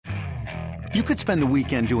You could spend the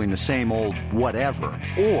weekend doing the same old whatever,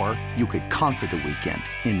 or you could conquer the weekend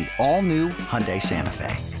in the all-new Hyundai Santa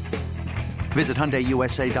Fe. Visit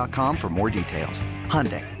HyundaiUSA.com for more details.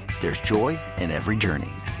 Hyundai, there's joy in every journey.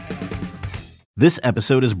 This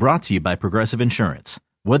episode is brought to you by Progressive Insurance.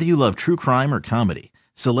 Whether you love true crime or comedy,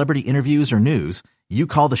 celebrity interviews or news, you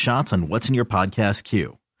call the shots on what's in your podcast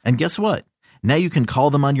queue. And guess what? Now you can call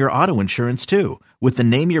them on your auto insurance too with the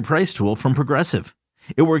Name Your Price tool from Progressive.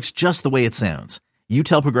 It works just the way it sounds. You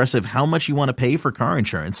tell Progressive how much you want to pay for car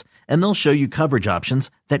insurance, and they'll show you coverage options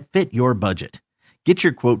that fit your budget. Get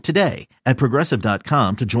your quote today at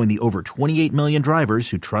Progressive.com to join the over 28 million drivers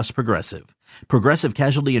who trust Progressive. Progressive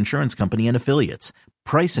Casualty Insurance Company and Affiliates.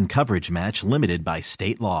 Price and coverage match limited by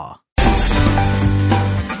state law.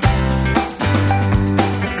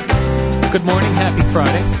 Good morning. Happy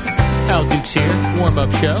Friday. Al Dukes here.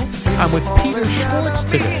 Warm-up show. I'm with Peter Schwartz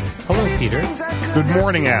today. Hello, Peter. Good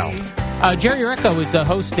morning, Al. Jerry Recco is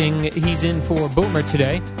hosting. He's in for Boomer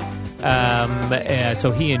today.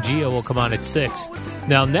 So he and Gio will come on at 6.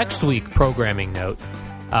 Now, next week, programming note,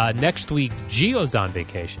 next week, Gio's on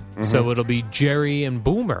vacation. Mm-hmm. So it'll be Jerry and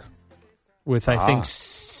Boomer with, I think,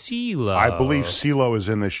 CeeLo. I believe CeeLo is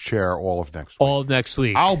in this chair all of next week. All of next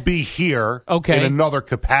week. I'll be here in another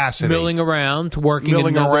capacity. Milling around,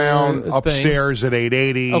 working around upstairs at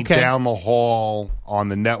 880, down the hall on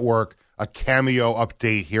the network, a cameo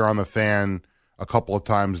update here on the Fan a couple of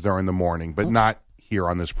times during the morning, but not here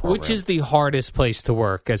on this program. Which is the hardest place to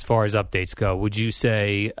work as far as updates go? Would you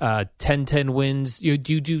say 10-10 wins? Do you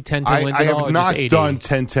do 10-10 wins I at all? have not done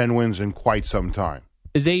 10-10 wins in quite some time.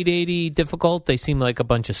 Is 880 difficult? They seem like a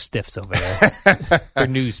bunch of stiffs over there. They're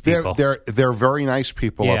news people. They're very nice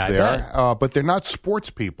people up there, but they're not sports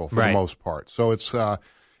people for the most part. So it's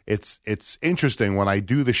interesting when I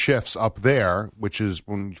do the shifts up there, which is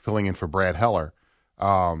when filling in for Brad Heller.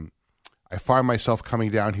 I find myself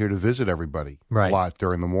coming down here to visit everybody a lot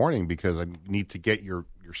during the morning because I need to get your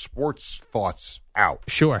sports thoughts out.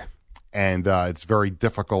 Sure. And it's very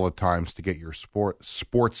difficult at times to get your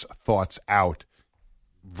sports thoughts out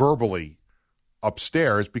verbally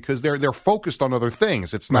upstairs because they're focused on other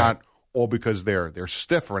things. It's not all because they're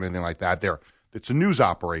stiff or anything like that. It's a news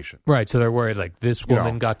operation. Right, so they're worried like this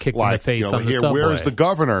woman got kicked in the face on the subway. Where's the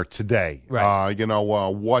governor today? Right.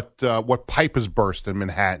 What pipe has burst in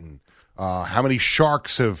Manhattan? How many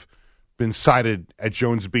sharks have been sighted at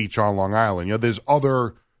Jones Beach on Long Island? There's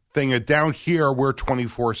other thing. Down here, we're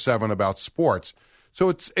 24/7 about sports. So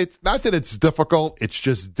it's not that it's difficult. It's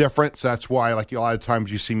just different. So that's why, like, a lot of times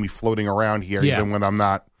you see me floating around here, even when I'm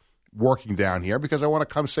not working down here, because I want to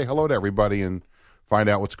come say hello to everybody and find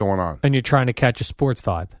out what's going on. And you're trying to catch a sports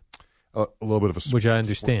vibe. A little bit of a which I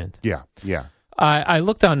understand. Yeah. I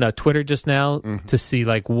looked on Twitter just now to see,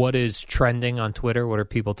 like, what is trending on Twitter. What are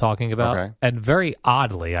people talking about? Okay. And very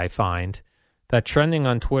oddly, I find that trending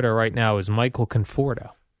on Twitter right now is Michael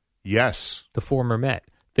Conforto. Yes. The former Met.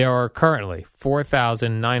 There are currently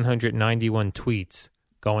 4,991 tweets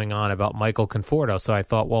going on about Michael Conforto. So I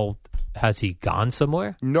thought, well, has he gone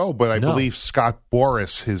somewhere? No, but I believe Scott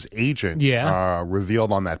Boras, his agent,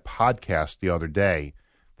 revealed on that podcast the other day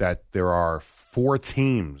that there are 4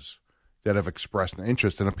 teams that have expressed an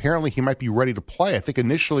interest, and apparently he might be ready to play. I think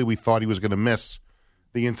initially we thought he was going to miss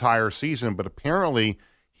the entire season, but apparently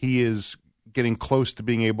he is getting close to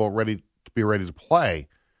being ready to play.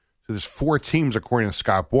 So there's 4 teams, according to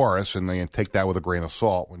Scott Boras, and they take that with a grain of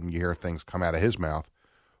salt when you hear things come out of his mouth.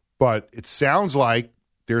 But it sounds like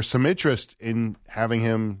there's some interest in having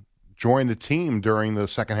him join the team during the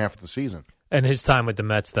second half of the season. And his time with the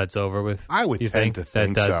Mets, that's over with? I would tend to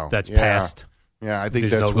think so. That's past? Yeah, I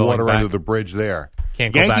think that's water under the bridge there.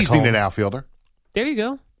 Can't go back Yankees home. need an outfielder. There you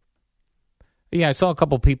go. Yeah, I saw a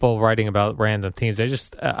couple people writing about random teams.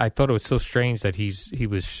 I thought it was so strange that he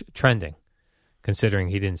was trending, considering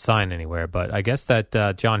he didn't sign anywhere. But I guess that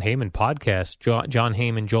John Heyman podcast, John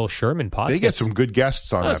Heyman, Joel Sherman podcast. They get some good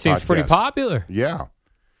guests on that podcast. Seems pretty popular. Yeah.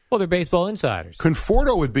 Well, they're baseball insiders.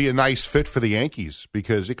 Conforto would be a nice fit for the Yankees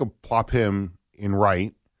because they could plop him in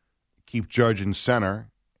right, keep Judge in center,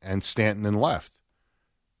 and Stanton in left.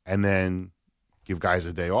 And then give guys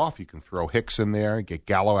a day off. You can throw Hicks in there, get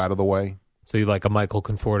Gallo out of the way. So you like a Michael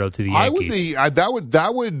Conforto to the Yankees?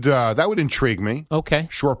 That would intrigue me. Okay.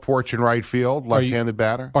 Short porch in right field, left-handed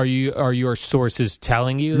batter. Are your sources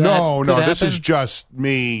telling you that? No. This is just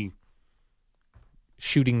me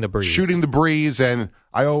shooting the breeze. And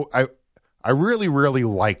I really, really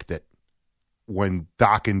liked it when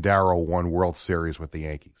Doc and Darryl won World Series with the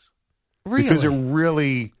Yankees. Really? Because it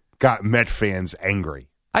really got Met fans angry.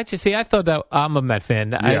 I thought that I'm a Met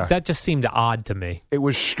fan. That just seemed odd to me. It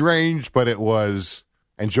was strange, but it was,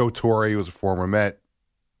 And Joe Torre was a former Met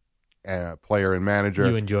player and manager.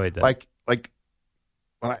 You enjoyed that. Like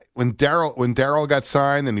when Darryl got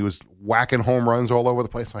signed and he was whacking home runs all over the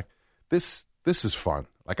place, I'm like, this is fun.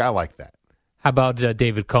 Like, I like that. How about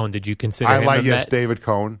David Cohn? Did you consider him a Met? David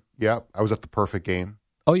Cohn. Yep. I was at the perfect game.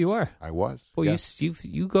 Oh, you were? I was. Well, yes.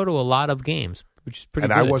 you go to a lot of games, which is pretty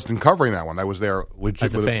good. And I wasn't covering that one. I was there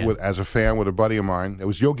legit as a fan with a buddy of mine. It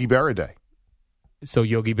was Yogi Berra Day. So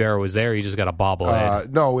Yogi Berra was there? You just got a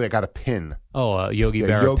bobblehead? No, they got a pin. Oh, Yogi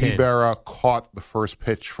Berra Yogi pin. Berra caught the first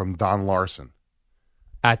pitch from Don Larson.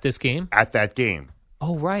 At this game? At that game.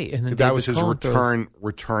 Oh, right. And then that was his return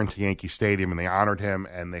to Yankee Stadium, and they honored him,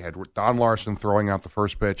 and they had Don Larson throwing out the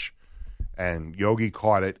first pitch, and Yogi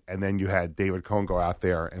caught it, and then you had David Cohn go out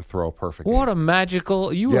there and throw a perfect game. What a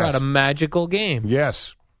magical... You were at a magical game.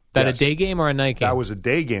 Yes. That a day game or a night game? That was a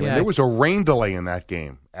day game. Yeah. And there was a rain delay in that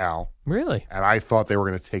game, Al. Really? And I thought they were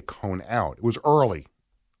going to take Cohn out. It was early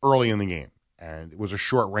in the game, and it was a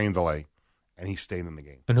short rain delay, and he stayed in the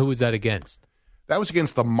game. And who was that against? That was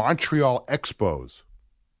against the Montreal Expos.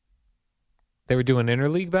 They were doing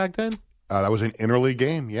interleague back then? That was an interleague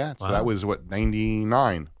game, yeah. So that was,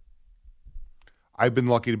 99. I've been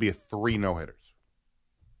lucky to be at 3 no-hitters.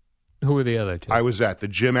 Who were the other two? I was at the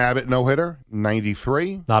Jim Abbott no-hitter,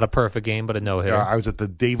 93. Not a perfect game, but a no-hitter. I was at the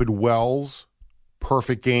David Wells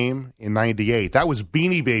perfect game in 98. That was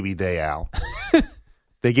Beanie Baby Day, Al.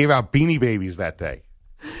 They gave out Beanie Babies that day.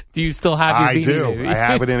 Do you still have your Beanie Baby? I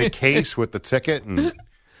have it in a case with the ticket, and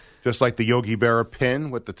just like the Yogi Berra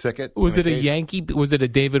pin with the ticket. Was it a Yankee? Was it a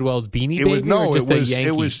David Wells Beanie Baby? No, or just it was. A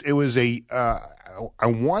Yankee? It was a. I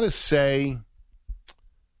want to say.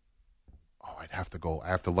 Oh, I'd have to go. I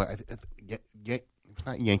have to look. It was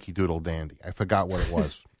not Yankee Doodle Dandy. I forgot what it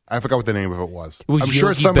was. I forgot what the name of it was. I'm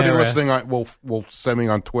sure somebody listening will send me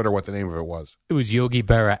on Twitter what the name of it was. It was Yogi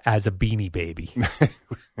Berra as a Beanie Baby.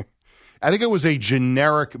 I think it was a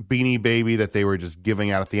generic Beanie Baby that they were just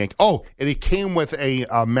giving out at the Yankees. Oh, and it came with a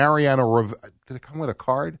Mariano. Did it come with a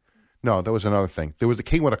card? No, that was another thing. It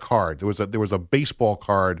came with a card. There was a baseball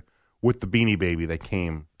card with the Beanie Baby that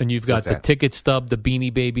came. And you've got the ticket stub, the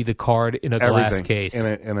Beanie Baby, the card in a glass case.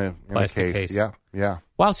 In a case. Yeah.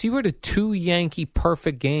 Wow, so you were to 2 Yankee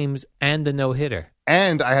perfect games and a no-hitter.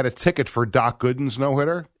 And I had a ticket for Doc Gooden's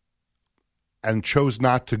no-hitter and chose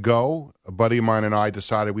not to go. A buddy of mine and I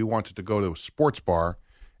decided we wanted to go to a sports bar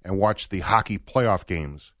and watch the hockey playoff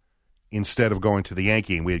games instead of going to the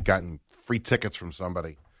Yankee. And we had gotten free tickets from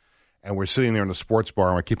somebody. And we're sitting there in the sports bar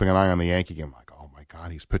and we're keeping an eye on the Yankee game. I'm like, oh, my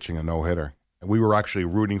God, he's pitching a no-hitter. And we were actually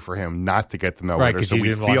rooting for him not to get the no-hitter so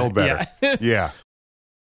we'd feel better. Yeah.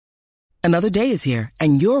 Another day is here,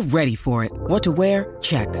 and you're ready for it. What to wear?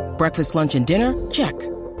 Check. Breakfast, lunch, and dinner? Check.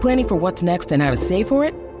 Planning for what's next and how to save for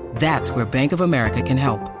it? That's where Bank of America can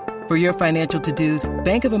help. For your financial to-dos,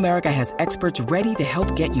 Bank of America has experts ready to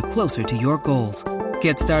help get you closer to your goals.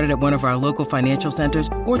 Get started at one of our local financial centers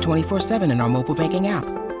or 24/7 in our mobile banking app.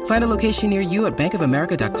 Find a location near you at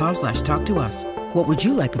bankofamerica.com/talktous. What would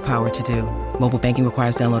you like the power to do? Mobile banking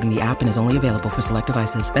requires downloading the app and is only available for select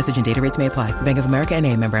devices. Message and data rates may apply. Bank of America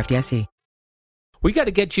NA, member FDIC. We got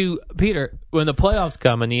to get you, Peter, when the playoffs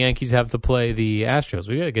come and the Yankees have to play the Astros,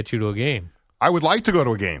 we got to get you to a game. I would like to go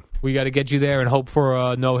to a game. We got to get you there and hope for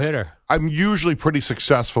a no-hitter. I'm usually pretty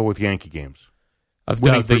successful with Yankee games. Of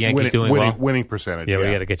the Yankees doing well? Winning percentage, yeah. We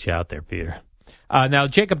got to get you out there, Peter. Now,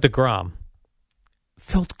 Jacob deGrom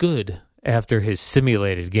felt good after his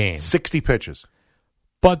simulated game. 60 pitches.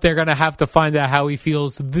 But they're going to have to find out how he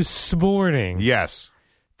feels this morning. Yes.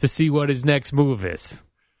 To see what his next move is.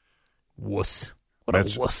 Wuss. What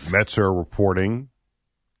a wuss. Mets are reporting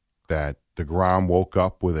that deGrom woke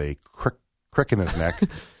up with a crick in his neck.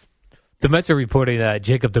 The Mets are reporting that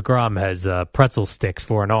Jacob deGrom has pretzel sticks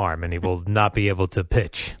for an arm and he will not be able to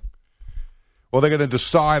pitch. Well, they're going to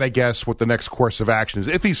decide, I guess, what the next course of action is.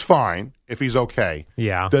 If he's fine, if he's okay,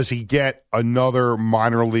 does he get another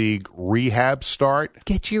minor league rehab start?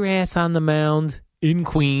 Get your ass on the mound in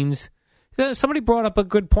Queens. Somebody brought up a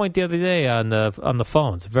good point the other day on the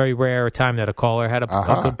phone. It's a very rare time that a caller had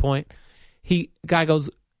a good point. Guy goes,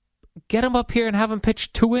 get him up here and have him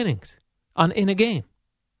pitch 2 innings in a game.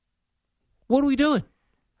 What are we doing?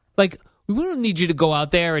 Like, we don't need you to go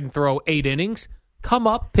out there and throw 8 innings. Come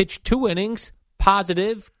up, pitch 2 innings,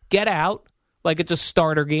 positive, get out, like it's a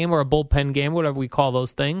starter game or a bullpen game, whatever we call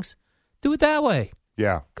those things. Do it that way.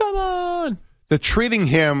 Yeah. Come on. They're treating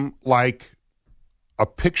him like a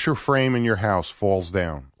picture frame in your house falls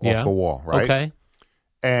down off the wall, right? Okay.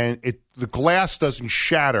 And the glass doesn't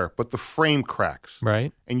shatter, but the frame cracks.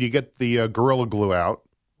 Right. And you get the Gorilla Glue out.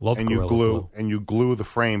 Love and Gorilla Glue. And you glue the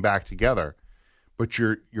frame back together. But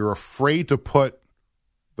you're afraid to put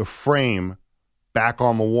the frame back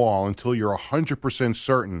on the wall until you're 100%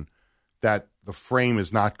 certain that the frame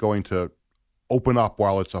is not going to open up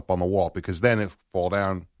while it's up on the wall, because then if it fall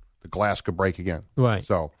down, the glass could break again. Right.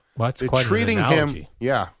 So that's they're quite treating an analogy. him.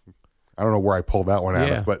 Yeah, I don't know where I pulled that one out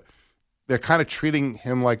of, but they're kind of treating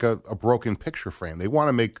him like a broken picture frame. They want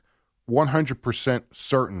to make 100%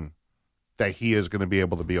 certain that he is going to be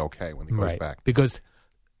able to be okay when he goes back. Because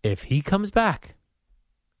if he comes back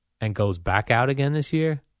and goes back out again this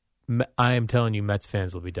year, I am telling you, Mets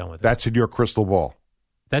fans will be done with it. That's in your crystal ball.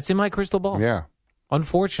 That's in my crystal ball. Yeah.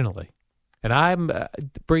 Unfortunately. And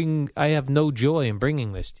I have no joy in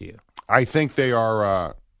bringing this to you. I think they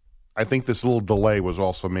are. I think this little delay was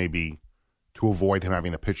also maybe to avoid him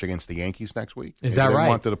having to pitch against the Yankees next week. Is that right? They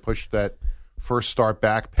wanted to push that first start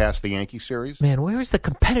back past the Yankee series. Man, where is the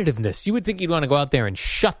competitiveness? You would think you'd want to go out there and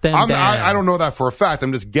shut them down. I don't know that for a fact.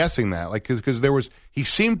 I'm just guessing that, because he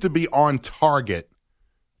seemed to be on target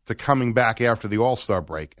to coming back after the All-Star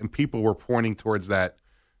break, and people were pointing towards that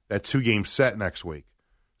 2-game set next week.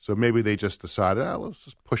 So maybe they just decided, let's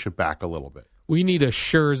just push it back a little bit. We need a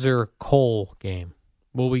Scherzer-Cole game.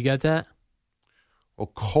 Will we get that?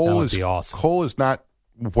 Well, Cole is awesome. Cole is not.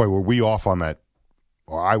 Boy, were we off on that?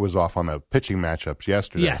 Or I was off on the pitching matchups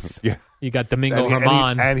yesterday. Yes. Yeah. You got Domingo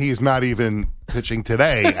Germán. And he's not even pitching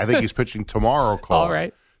today. I think he's pitching tomorrow, Cole. All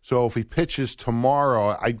right. So if he pitches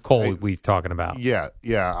tomorrow, Cole we talking about. Yeah.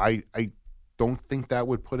 I don't think that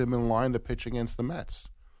would put him in line to pitch against the Mets.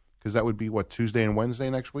 Because that would be, Tuesday and Wednesday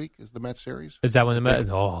next week is the Mets series? Is that when the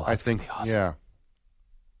Mets? I think, awesome. Yeah.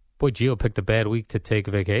 Boy, Gio picked a bad week to take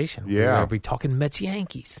a vacation. Yeah. We're going to be talking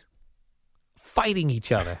Mets-Yankees. Fighting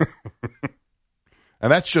each other.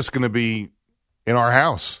 And that's just going to be in our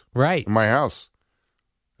house. Right. In my house.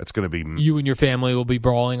 That's going to be... You and your family will be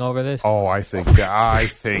brawling over this? Oh, I think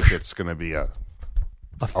it's going to be a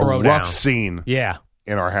rough scene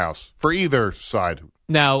in our house for either side.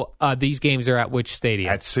 Now, these games are at which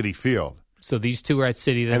stadium? At Citi Field. So these two are at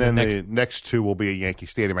Citi. And then the next two will be at Yankee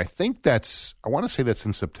Stadium. I want to say that's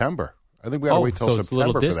in September. I think we got to wait till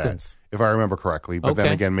September for that, if I remember correctly. But then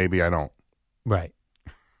again, maybe I don't. Right.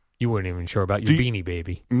 You weren't even sure about your Beanie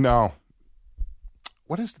Baby. No.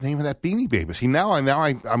 What is the name of that Beanie Baby? See, now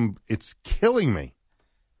I'm it's killing me.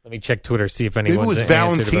 Let me check Twitter, see if anyone's Maybe it was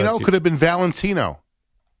Valentino. Could have been Valentino.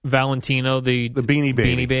 Valentino, the Beanie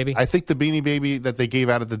Baby. Beanie Baby. I think the Beanie Baby that they gave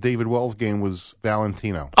out at the David Wells game was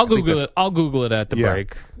Valentino. I'll Google it at the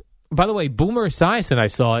break. By the way, Boomer Esiason, I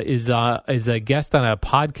saw, is a guest on a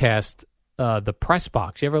podcast, The Press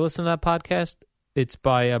Box. You ever listen to that podcast? It's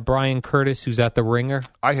by Brian Curtis, who's at The Ringer.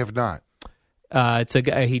 I have not. It's a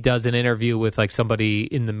guy. He does an interview with somebody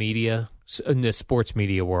in the media, in the sports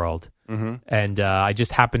media world, and I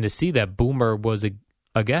just happened to see that Boomer was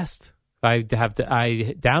a guest. I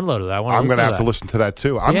downloaded it. I'm going to have to listen to that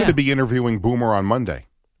too. I'm going to be interviewing Boomer on Monday.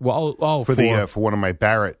 Well, for one of my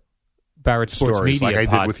Barrett Sports stories, Media like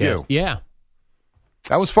I did with you. Yeah,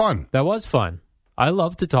 that was fun. I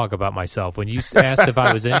love to talk about myself. When you asked if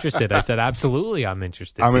I was interested, I said absolutely, I'm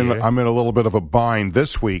interested. I'm in a little bit of a bind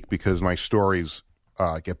this week because my stories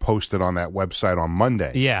get posted on that website on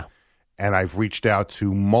Monday. Yeah, and I've reached out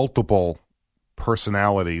to multiple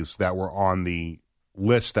personalities that were on the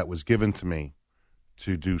list that was given to me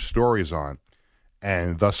to do stories on,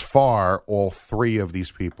 and thus far all 3 of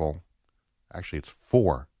these people, actually it's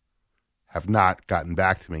 4, have not gotten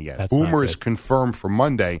back to me yet. Boomer is confirmed for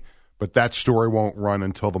Monday, but that story won't run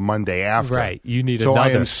until the Monday after. Right, you need so another.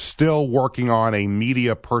 I am still working on a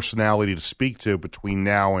media personality to speak to between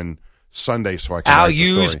now and Sunday, so I can write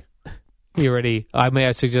the story. You ready? May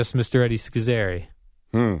I suggest Mr. Eddie Schizzeri?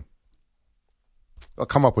 I'll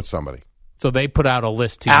come up with somebody. So they put out a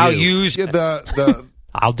list to I'll you. use the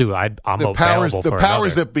I'll do it. I'm the available the for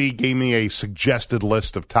powers another. that be gave me a suggested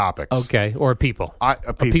list of topics. Okay, or people.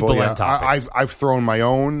 People and topics. I've thrown my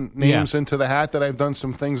own names into the hat that I've done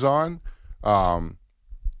some things on.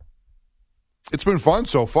 It's been fun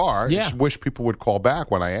so far. Yeah. I just wish people would call back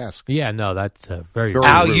when I ask. Yeah, no, that's very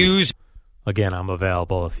I'll rude. use. Again, I'm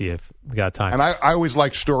available if you've got time. And I always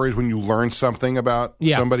like stories when you learn something about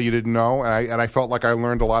somebody you didn't know. And I felt like I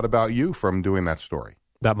learned a lot about you from doing that story.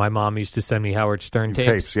 That my mom used to send me Howard Stern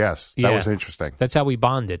tapes. Yes. That was interesting. That's how we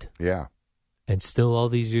bonded. Yeah. And still all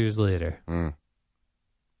these years later.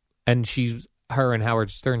 And her and Howard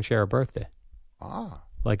Stern share a birthday.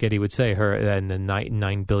 Like Eddie would say, her and the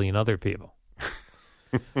 9 billion other people.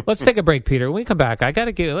 Let's take a break, Peter. When we come back,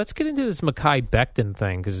 let's get into this Mekhi Becton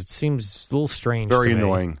thing because it seems a little strange. Very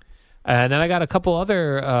annoying. And then I got a couple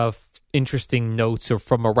other interesting notes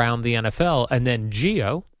from around the NFL. And then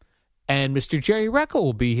Gio and Mr. Jerry Recco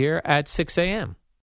will be here at 6 a.m.